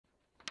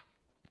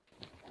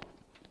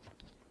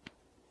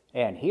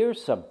And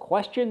here's some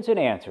questions and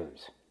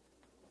answers.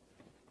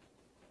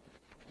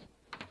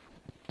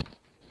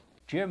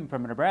 Jim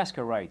from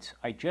Nebraska writes,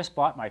 I just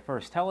bought my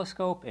first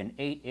telescope, an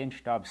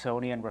 8-inch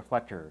Dobsonian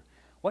reflector.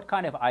 What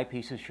kind of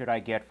eyepieces should I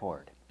get for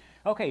it?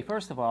 Okay,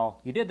 first of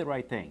all, you did the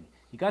right thing.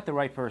 You got the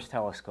right first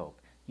telescope.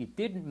 You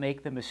didn't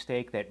make the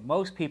mistake that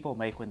most people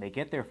make when they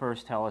get their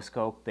first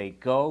telescope. They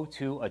go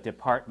to a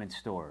department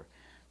store.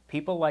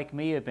 People like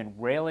me have been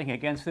railing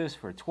against this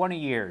for 20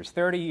 years,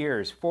 30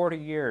 years, 40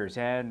 years,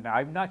 and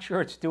I'm not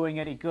sure it's doing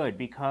any good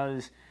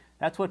because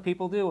that's what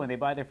people do when they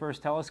buy their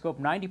first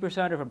telescope.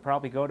 90% of them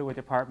probably go to a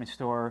department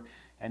store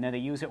and then they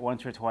use it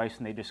once or twice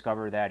and they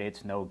discover that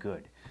it's no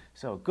good.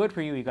 So good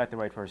for you, you got the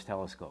right first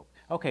telescope.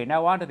 Okay,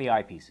 now on to the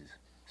eyepieces.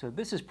 So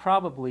this is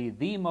probably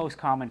the most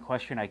common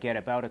question I get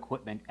about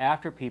equipment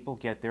after people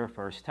get their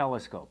first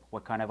telescope.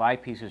 What kind of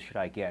eyepieces should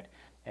I get?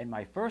 And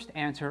my first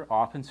answer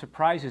often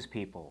surprises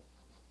people.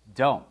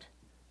 Don't.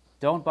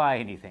 Don't buy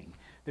anything.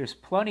 There's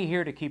plenty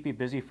here to keep you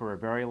busy for a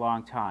very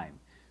long time.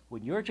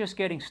 When you're just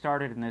getting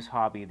started in this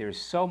hobby,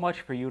 there's so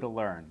much for you to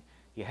learn.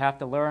 You have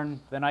to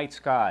learn the night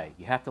sky,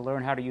 you have to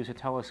learn how to use a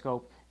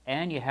telescope,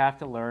 and you have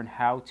to learn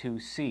how to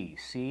see.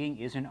 Seeing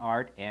is an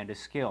art and a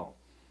skill.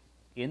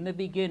 In the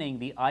beginning,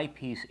 the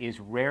eyepiece is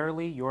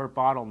rarely your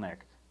bottleneck.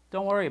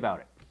 Don't worry about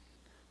it.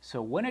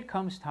 So when it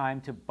comes time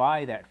to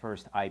buy that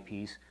first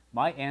eyepiece,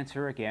 my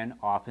answer again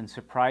often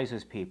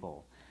surprises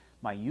people.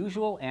 My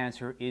usual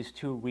answer is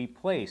to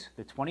replace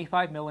the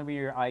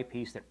 25mm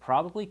eyepiece that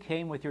probably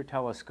came with your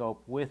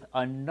telescope with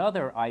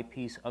another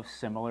eyepiece of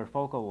similar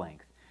focal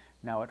length.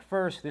 Now at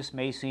first this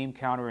may seem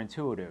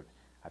counterintuitive.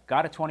 I've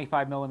got a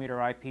 25mm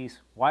eyepiece,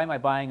 why am I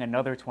buying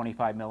another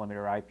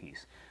 25mm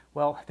eyepiece?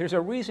 Well, there's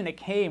a reason it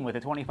came with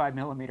a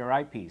 25mm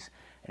eyepiece.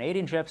 An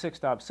 8-inch f6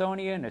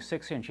 Dobsonian, a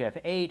 6-inch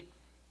f8.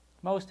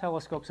 Most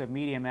telescopes have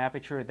medium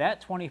aperture.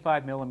 That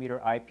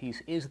 25mm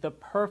eyepiece is the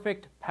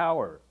perfect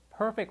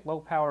low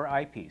power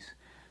eyepiece.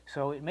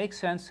 So it makes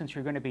sense, since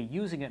you're going to be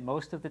using it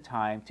most of the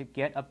time, to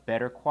get a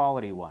better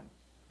quality one.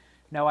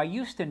 Now I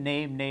used to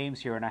name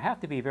names here, and I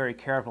have to be very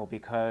careful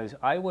because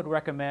I would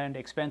recommend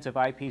expensive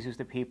eyepieces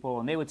to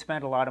people and they would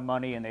spend a lot of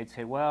money and they'd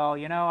say, well,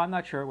 you know, I'm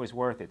not sure it was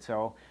worth it.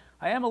 So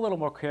I am a little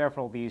more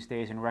careful these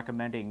days in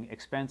recommending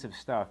expensive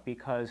stuff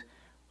because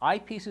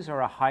eyepieces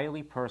are a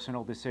highly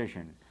personal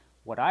decision.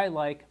 What I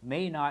like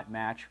may not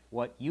match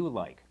what you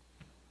like.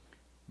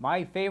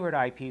 My favorite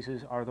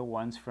eyepieces are the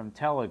ones from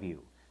Teleview.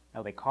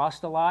 Now they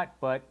cost a lot,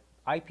 but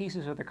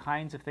eyepieces are the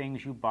kinds of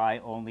things you buy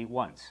only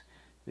once.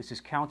 This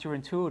is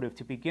counterintuitive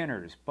to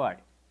beginners,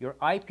 but your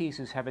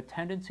eyepieces have a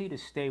tendency to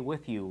stay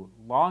with you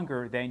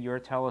longer than your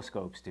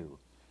telescopes do.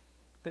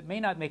 That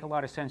may not make a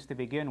lot of sense to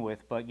begin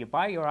with, but you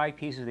buy your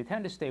eyepieces, they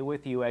tend to stay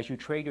with you as you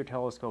trade your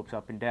telescopes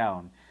up and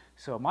down.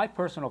 So my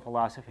personal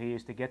philosophy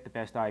is to get the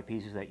best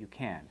eyepieces that you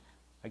can.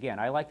 Again,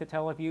 I like the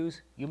Televiews,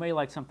 you may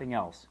like something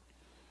else.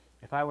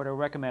 If I were to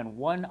recommend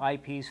one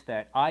eyepiece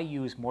that I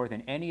use more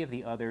than any of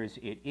the others,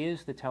 it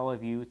is the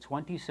Teleview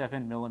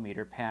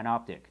 27mm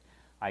Panoptic.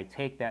 I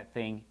take that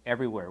thing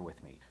everywhere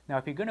with me. Now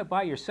if you're going to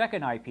buy your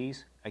second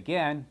eyepiece,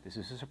 again, this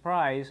is a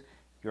surprise,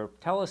 your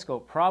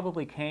telescope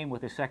probably came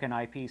with a second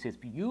eyepiece. It's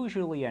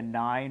usually a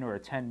 9 or a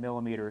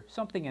 10mm,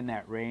 something in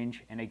that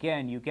range, and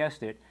again, you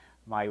guessed it,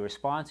 my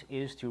response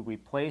is to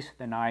replace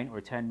the 9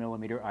 or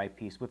 10mm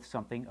eyepiece with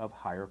something of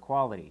higher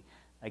quality.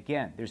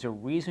 Again, there's a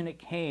reason it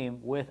came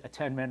with a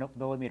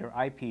 10mm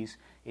eyepiece.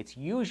 It's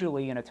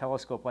usually in a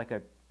telescope like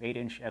a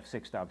 8-inch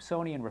f6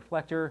 Dobsonian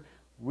reflector,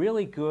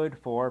 really good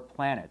for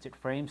planets. It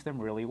frames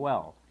them really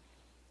well.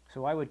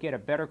 So I would get a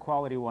better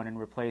quality one and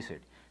replace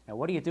it. Now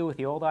what do you do with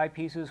the old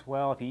eyepieces?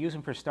 Well, if you use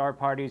them for star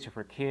parties or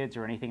for kids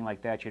or anything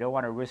like that, you don't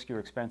want to risk your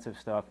expensive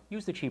stuff,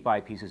 use the cheap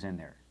eyepieces in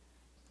there.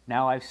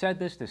 Now I've said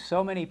this to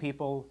so many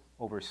people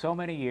over so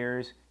many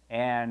years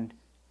and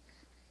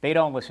they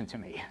don't listen to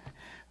me.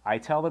 I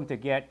tell them to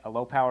get a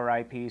low-power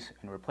eyepiece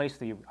and replace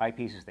the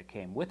eyepieces that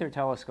came with their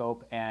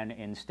telescope, and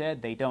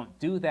instead they don't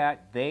do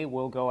that. They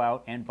will go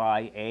out and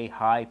buy a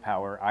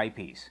high-power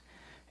eyepiece.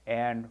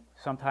 And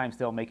sometimes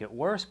they'll make it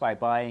worse by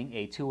buying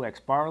a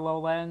 2x Barlow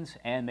lens,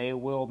 and they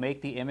will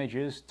make the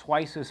images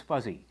twice as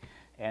fuzzy.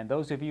 And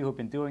those of you who've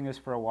been doing this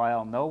for a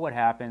while know what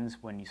happens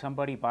when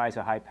somebody buys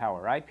a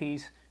high-power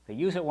eyepiece. They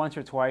use it once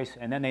or twice,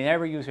 and then they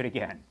never use it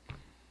again.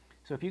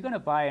 So if you're going to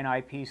buy an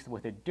eyepiece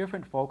with a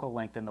different focal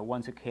length than the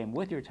ones that came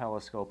with your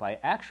telescope, I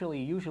actually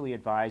usually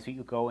advise that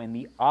you go in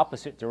the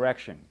opposite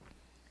direction.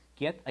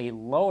 Get a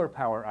lower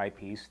power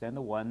eyepiece than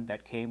the one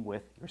that came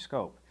with your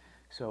scope.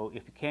 So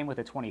if it came with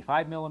a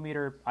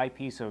 25mm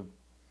eyepiece of,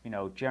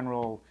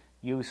 general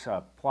use,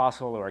 a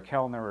Plossl or a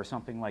Kellner or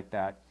something like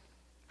that,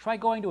 try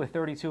going to a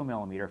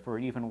 32mm for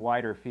an even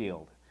wider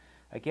field.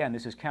 Again,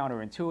 this is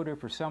counterintuitive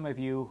for some of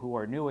you who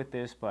are new at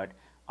this, but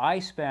I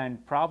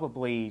spend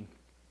probably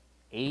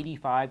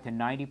 85 to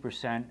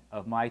 90%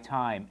 of my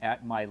time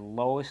at my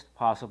lowest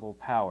possible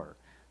power.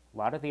 A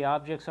lot of the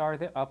objects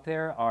up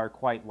there are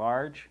quite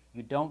large.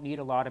 You don't need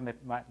a lot of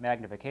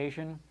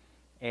magnification,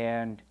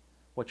 and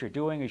what you're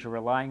doing is you're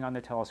relying on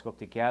the telescope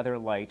to gather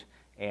light,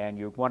 and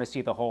you want to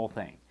see the whole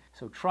thing.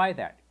 So try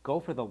that. go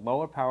for the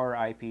lower power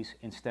eyepiece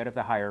instead of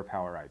the higher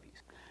power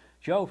eyepiece.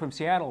 Joe from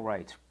Seattle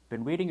writes,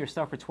 been reading your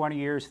stuff for 20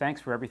 years,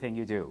 thanks for everything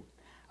you do.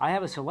 I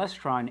have a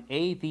Celestron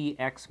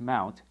AVX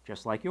mount,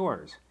 just like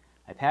yours.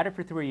 I've had it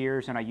for 3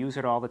 years and I use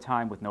it all the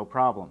time with no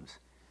problems.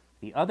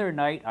 The other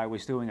night I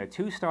was doing a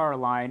 2-star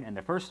line and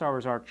the first star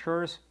was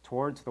Arcturus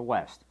towards the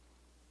west.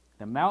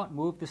 The mount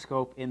moved the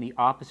scope in the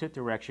opposite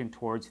direction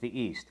towards the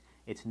east.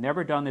 It's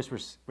never done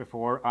this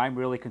before. I'm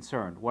really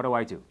concerned. What do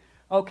I do?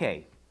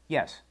 Okay,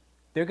 yes,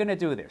 they're going to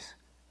do this.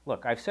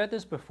 Look, I've said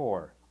this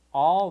before.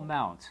 All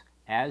mounts,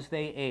 as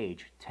they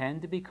age,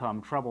 tend to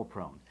become trouble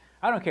prone.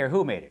 I don't care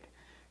who made it.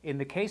 In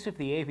the case of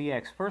the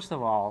AVX, first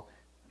of all,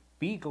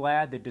 be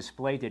glad the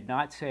display did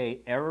not say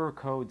error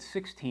code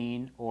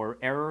 16 or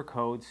error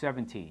code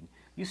 17.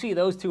 You see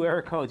those two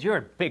error codes, you're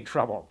in big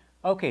trouble.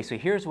 Okay, so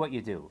here's what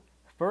you do.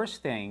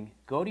 First thing,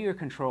 go to your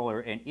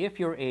controller and if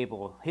you're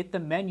able, hit the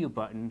menu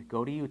button,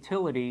 go to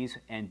Utilities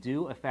and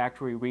do a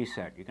factory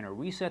reset. You're going to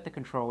reset the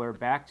controller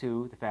back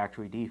to the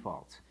factory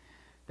defaults.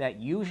 That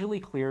usually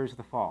clears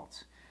the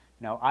faults.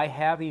 Now I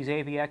have these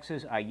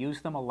AVXs, I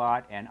use them a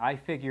lot, and I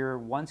figure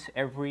once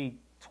every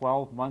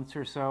 12 months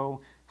or so,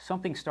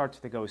 something starts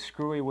to go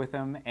screwy with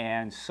them,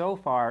 and so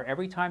far,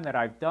 every time that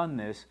I've done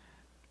this,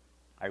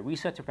 I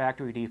reset to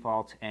factory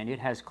defaults and it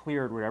has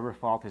cleared whatever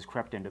fault has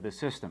crept into the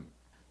system.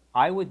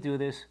 I would do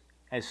this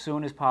as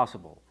soon as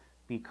possible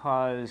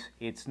because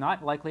it's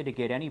not likely to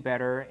get any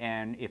better,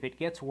 and if it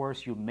gets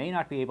worse, you may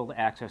not be able to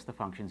access the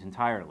functions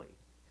entirely.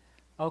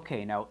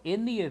 Okay, now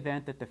in the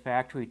event that the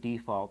factory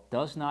default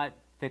does not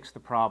fix the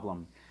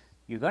problem,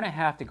 you're going to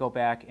have to go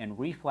back and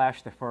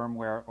reflash the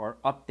firmware or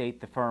update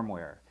the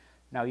firmware.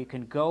 Now you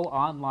can go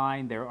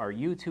online, there are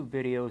YouTube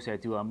videos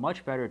that do a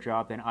much better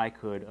job than I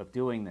could of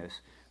doing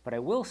this, but I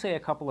will say a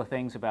couple of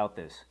things about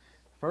this.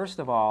 First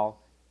of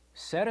all,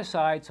 set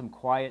aside some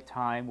quiet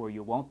time where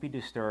you won't be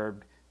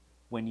disturbed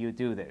when you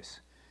do this.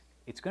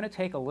 It's going to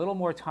take a little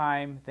more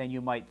time than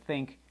you might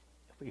think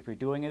if you're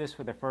doing this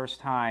for the first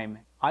time.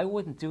 I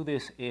wouldn't do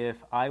this if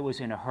I was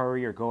in a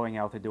hurry or going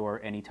out the door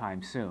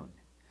anytime soon.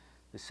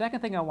 The second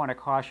thing I want to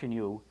caution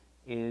you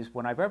is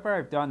whenever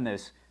I've done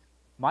this,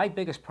 my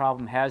biggest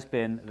problem has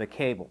been the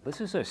cable.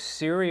 This is a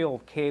serial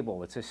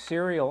cable. It's a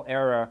serial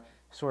era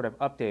sort of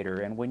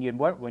updater, and when you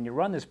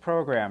run this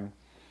program,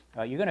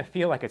 you're going to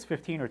feel like it's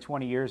 15 or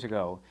 20 years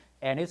ago,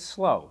 and it's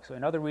slow. So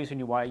another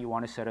reason why you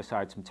want to set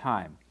aside some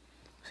time.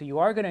 So you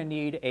are going to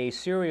need a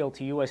serial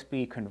to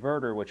USB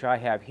converter, which I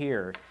have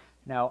here.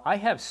 Now, I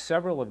have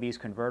several of these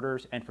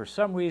converters, and for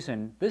some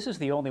reason, this is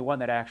the only one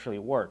that actually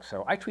works,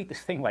 so I treat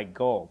this thing like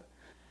gold.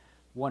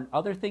 One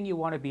other thing you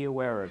want to be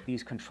aware of,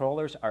 these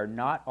controllers are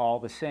not all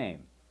the same.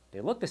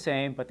 They look the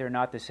same, but they're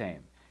not the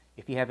same.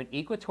 If you have an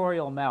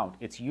equatorial mount,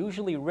 it's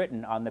usually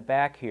written on the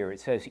back here.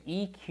 It says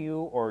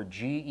EQ or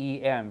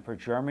GEM for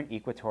German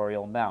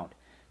equatorial mount.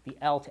 The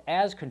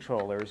Alt-Az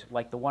controllers,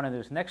 like the one in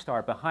this next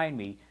star behind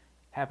me,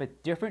 have a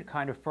different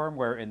kind of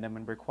firmware in them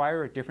and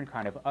require a different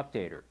kind of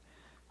updater.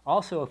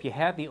 Also, if you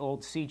have the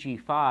old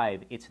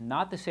CG5, it's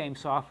not the same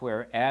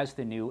software as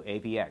the new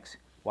AVX.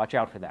 Watch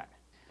out for that.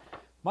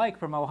 Mike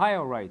from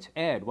Ohio writes,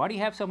 Ed, why do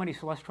you have so many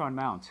Celestron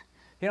mounts?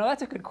 You know,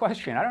 that's a good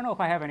question. I don't know if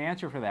I have an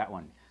answer for that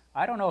one.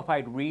 I don't know if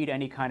I'd read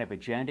any kind of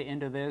agenda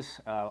into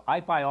this. I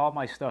buy all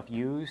my stuff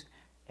used,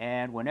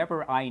 and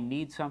whenever I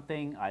need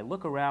something, I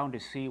look around to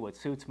see what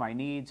suits my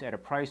needs at a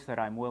price that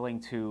I'm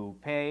willing to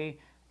pay,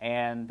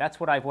 and that's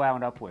what I've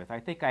wound up with. I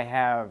think I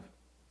have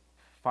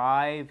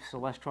 5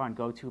 Celestron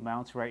go-to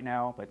mounts right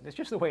now, but it's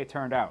just the way it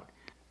turned out.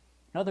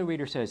 Another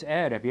reader says,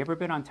 Ed, have you ever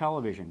been on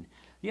television?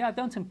 Yeah, I've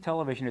done some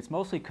television. It's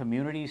mostly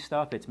community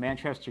stuff. It's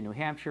Manchester, New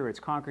Hampshire. It's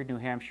Concord, New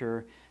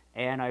Hampshire.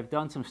 And I've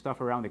done some stuff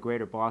around the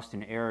greater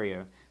Boston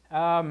area.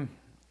 I'm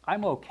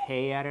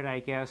okay at it, I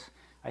guess.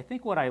 I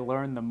think what I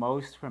learned the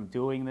most from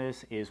doing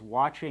this is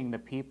watching the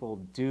people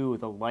do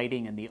the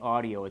lighting and the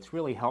audio. It's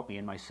really helped me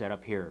in my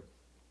setup here.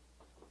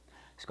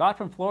 Scott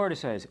from Florida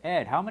says,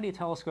 Ed, how many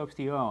telescopes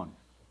do you own?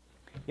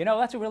 You know,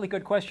 that's a really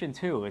good question,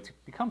 too. It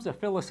becomes a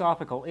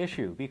philosophical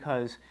issue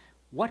because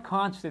what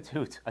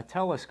constitutes a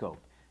telescope?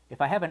 If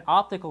I have an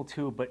optical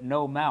tube but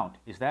no mount,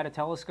 is that a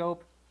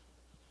telescope?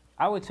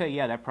 I would say,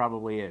 yeah, that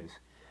probably is.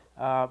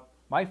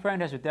 My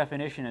friend has a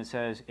definition that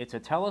says it's a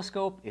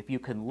telescope if you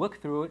can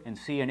look through it and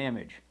see an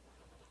image.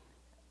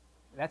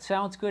 That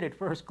sounds good at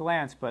first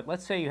glance, but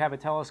let's say you have a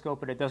telescope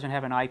but it doesn't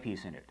have an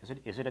eyepiece in it.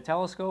 Is it a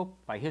telescope?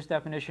 By his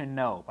definition,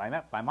 no.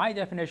 By my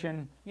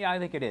definition, yeah, I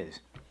think it is.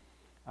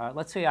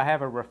 Let's say I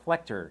have a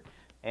reflector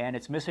and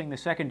it's missing the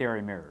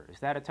secondary mirror. Is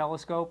that a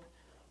telescope?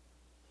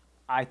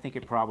 I think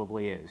it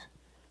probably is.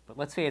 But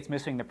let's say it's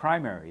missing the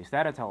primary. Is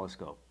that a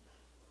telescope?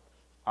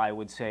 I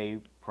would say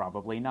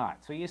probably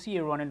not. So you see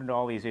you run into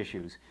all these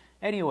issues.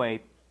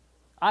 Anyway,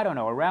 I don't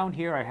know. Around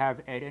here I have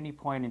at any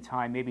point in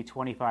time maybe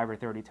 25 or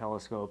 30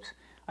 telescopes.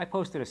 I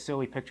posted a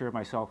silly picture of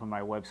myself on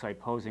my website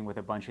posing with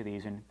a bunch of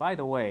these. And by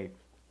the way,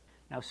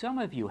 now some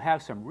of you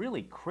have some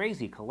really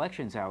crazy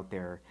collections out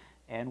there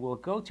and will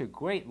go to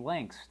great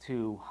lengths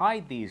to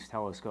hide these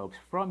telescopes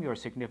from your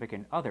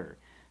significant other.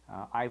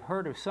 I've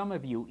heard of some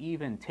of you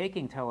even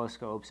taking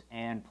telescopes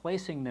and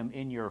placing them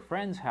in your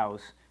friend's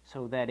house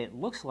so that it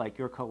looks like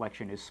your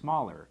collection is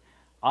smaller.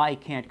 I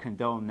can't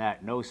condone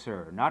that, no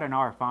sir, not in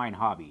our fine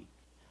hobby.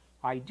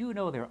 I do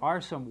know there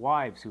are some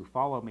wives who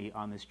follow me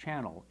on this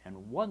channel,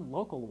 and one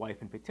local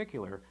wife in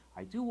particular.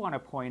 I do want to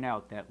point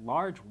out that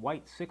large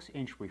white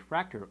 6-inch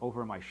refractor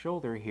over my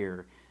shoulder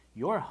here.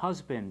 Your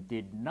husband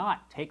did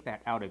not take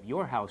that out of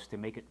your house to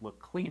make it look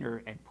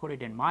cleaner and put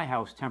it in my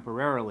house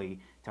temporarily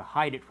to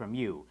hide it from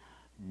you.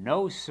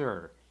 No,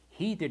 sir,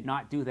 he did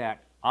not do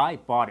that. I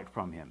bought it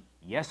from him.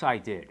 Yes, I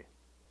did.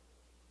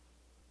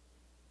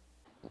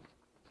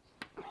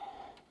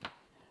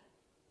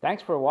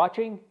 Thanks for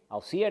watching.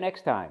 I'll see you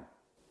next time.